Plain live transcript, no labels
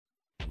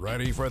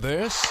Ready for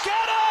this?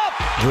 Get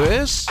up!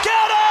 This? Get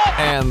up!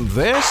 And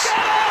this? Get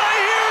out of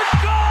here!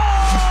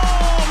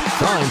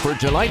 Go! Time for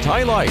tonight's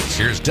highlights.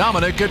 Here's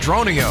Dominic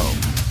Cotroneo.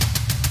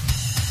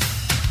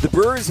 The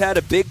Brewers had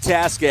a big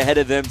task ahead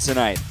of them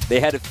tonight. They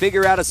had to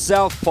figure out a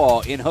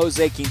southpaw in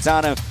Jose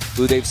Quintana,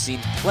 who they've seen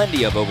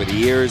plenty of over the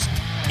years,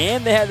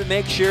 and they had to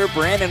make sure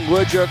Brandon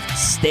Woodruff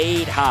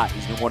stayed hot.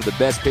 He's been one of the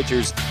best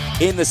pitchers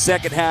in the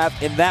second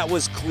half, and that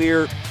was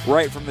clear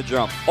right from the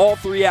jump. All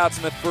 3 outs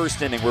in the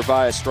first inning were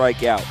via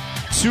strikeout.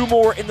 2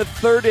 more in the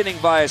third inning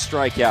via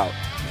strikeout.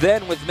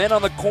 Then, with men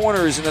on the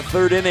corners in the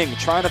third inning,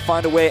 trying to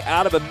find a way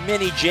out of a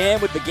mini jam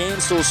with the game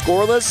still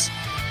scoreless,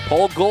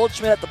 Paul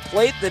Goldschmidt at the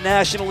plate, the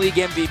National League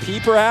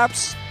MVP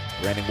perhaps.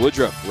 Brandon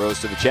Woodruff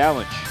rose to the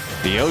challenge.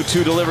 The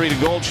 0-2 delivery to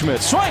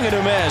Goldschmidt. Swing and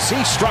a miss.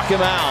 He struck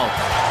him out.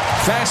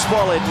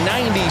 Fastball at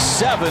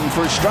 97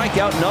 for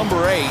strikeout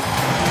number 8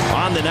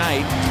 on the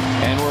night.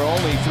 And we're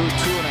only through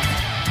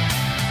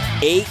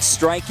 2.5. 8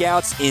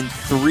 strikeouts in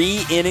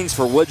 3 innings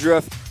for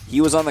Woodruff.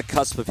 He was on the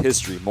cusp of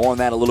history. More on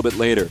that a little bit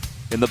later.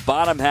 In the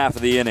bottom half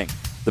of the inning,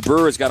 the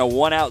Brewers got a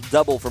 1-out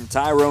double from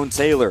Tyrone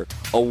Taylor.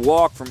 A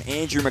walk from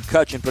Andrew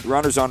McCutchen put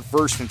runners on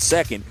first and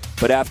second.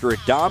 But after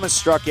Adames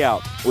struck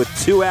out with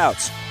 2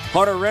 outs,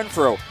 Hunter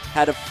Renfroe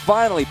had to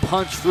finally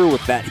punch through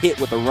with that hit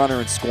with a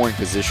runner in scoring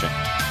position.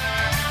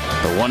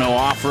 The 1-0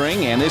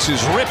 offering, and this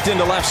is ripped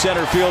into left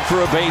center field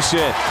for a base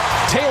hit.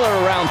 Taylor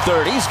around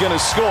third. He's going to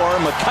score.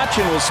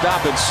 McCutchen will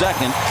stop at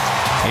second.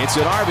 It's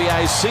an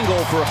RBI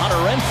single for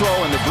Hunter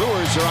Renfroe, and the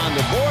Brewers are on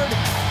the board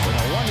with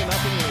a 1-0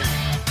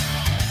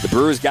 lead. The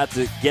Brewers got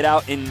to get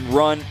out and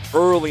run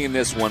early in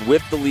this one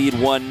with the lead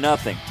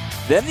 1-0.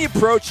 Then the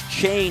approach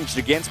changed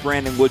against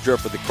Brandon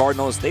Woodruff with the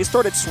Cardinals. They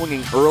started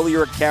swinging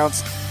earlier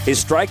accounts.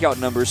 His strikeout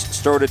numbers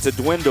started to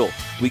dwindle.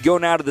 We go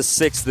now to the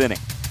 6th inning.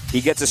 He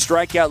gets a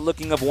strikeout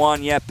looking of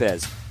Juan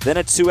Yepez. Then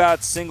a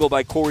 2-out single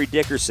by Corey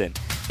Dickerson.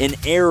 An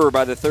error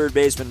by the third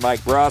baseman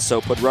Mike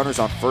Brasso put runners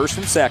on first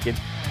and second.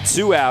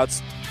 2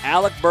 outs.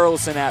 Alec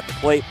Burleson at the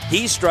plate.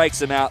 He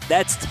strikes him out.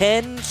 That's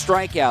 10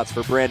 strikeouts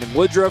for Brandon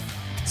Woodruff,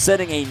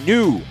 setting a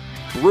new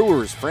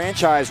Brewers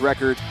franchise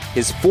record,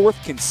 his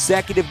 4th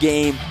consecutive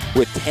game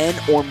with 10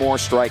 or more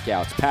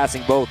strikeouts,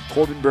 passing both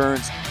Corbin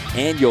Burns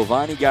and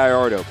Giovanni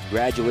Gallardo.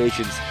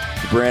 Congratulations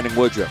to Brandon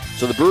Woodruff.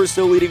 So the Brewers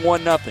still leading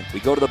 1-0. We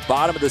go to the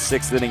bottom of the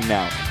 6th inning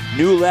now.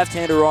 New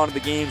left-hander on in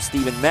the game,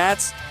 Steven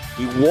Matz.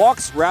 He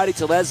walks Rowdy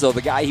Telezo,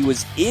 the guy he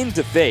was in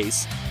to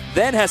face,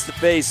 then has to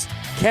face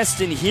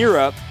Keston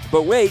Hiura.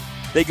 But wait,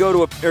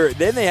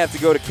 then they have to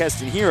go to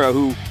Keston Hiura,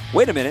 who,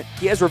 wait a minute,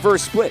 he has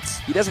reverse splits.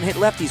 He doesn't hit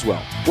lefties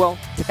well. Well,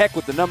 to heck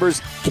with the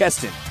numbers,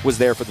 Keston was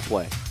there for the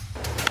play.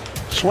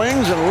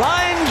 Swings and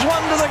lines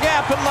one to the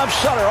gap in left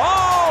center,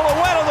 all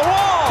the way to the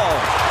wall.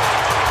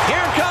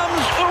 Here comes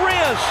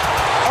Urias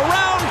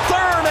around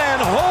third,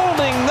 and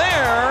holding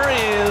there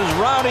is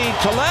Rowdy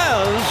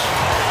Tellez.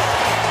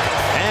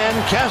 And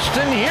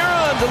Keston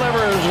Hiura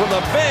delivers with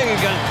a big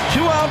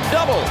 2-out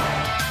double.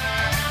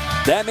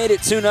 That made it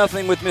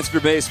 2-0 with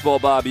Mr. Baseball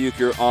Bob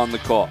Uecker on the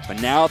call.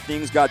 But now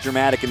things got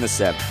dramatic in the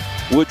 7th.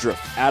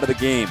 Woodruff out of the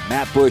game.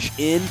 Matt Bush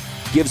in,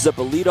 gives up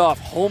a leadoff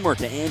homer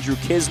to Andrew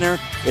Kisner.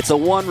 It's a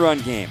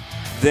 1-run game.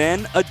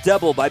 Then a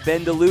double by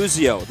Ben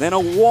DeLuzio. Then a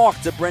walk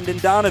to Brendan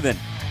Donovan.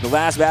 The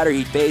last batter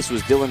he faced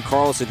was Dylan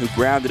Carlson, who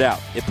grounded out.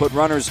 It put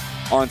runners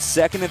on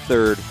second and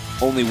third,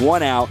 only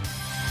 1 out.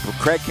 But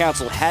Craig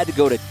Counsell had to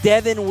go to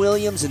Devin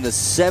Williams in the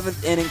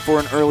 7th inning for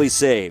an early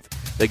save.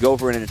 They go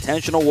for an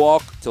intentional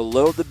walk to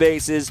load the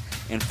bases,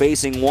 and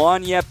facing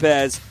Juan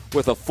Yepez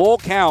with a full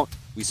count,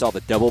 we saw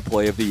the double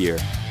play of the year.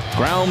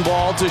 Ground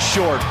ball to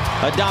short.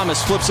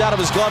 Adames flips out of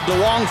his glove to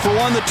Wong for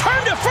one. The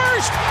turn to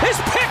first is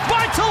picked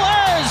by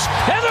Tellez,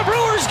 and the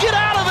Brewers get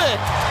out of it.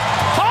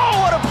 Oh,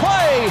 what a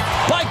play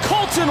by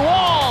Colton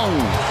Wong.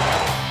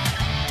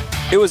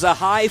 It was a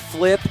high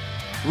flip,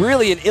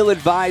 really an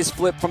ill-advised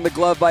flip from the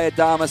glove by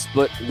Adames,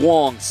 but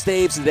Wong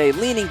saves the day,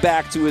 leaning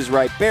back to his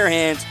right, bare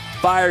hands,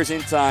 fires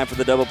in time for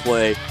the double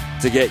play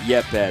to get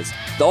Yepez.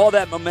 All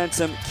that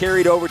momentum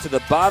carried over to the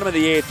bottom of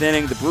the 8th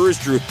inning. The Brewers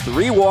drew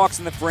 3 walks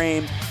in the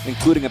frame,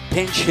 including a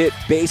pinch hit,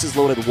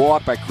 bases-loaded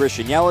walk by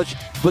Christian Yelich.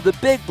 But the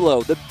big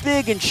blow, the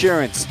big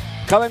insurance,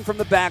 coming from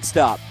the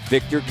backstop,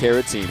 Victor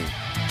Caratini.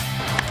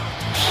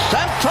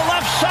 Sent to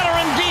left center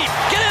and deep.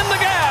 Get in the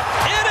gap.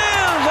 It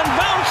is, and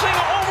bouncing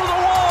over the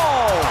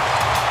wall.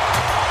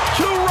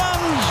 2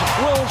 runs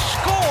will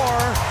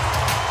score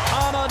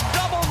on a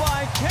double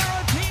by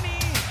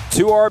Caratini.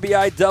 2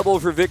 RBI double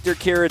for Victor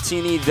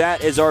Caratini.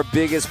 That is our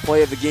biggest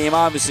play of the game.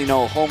 Obviously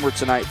no homer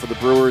tonight for the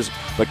Brewers,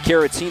 but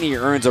Caratini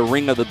earns a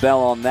ring of the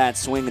bell on that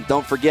swing. And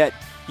don't forget,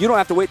 you don't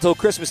have to wait till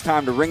Christmas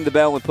time to ring the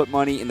bell and put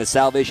money in the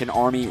Salvation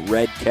Army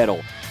Red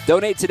Kettle.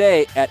 Donate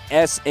today at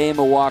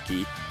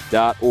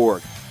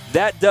samilwaukee.org.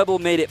 That double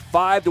made it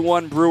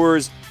 5-1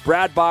 Brewers.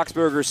 Brad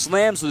Boxberger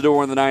slams the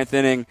door in the 9th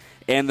inning,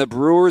 and the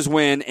Brewers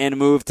win and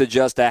move to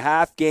just a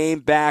half game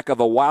back of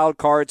a wild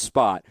card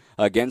spot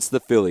against the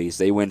Phillies.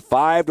 They win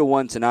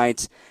 5-1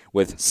 tonight.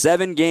 With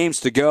 7 games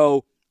to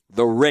go,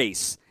 the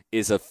race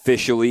is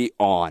officially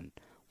on.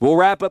 We'll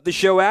wrap up the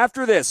show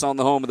after this on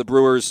the home of the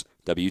Brewers,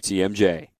 WTMJ.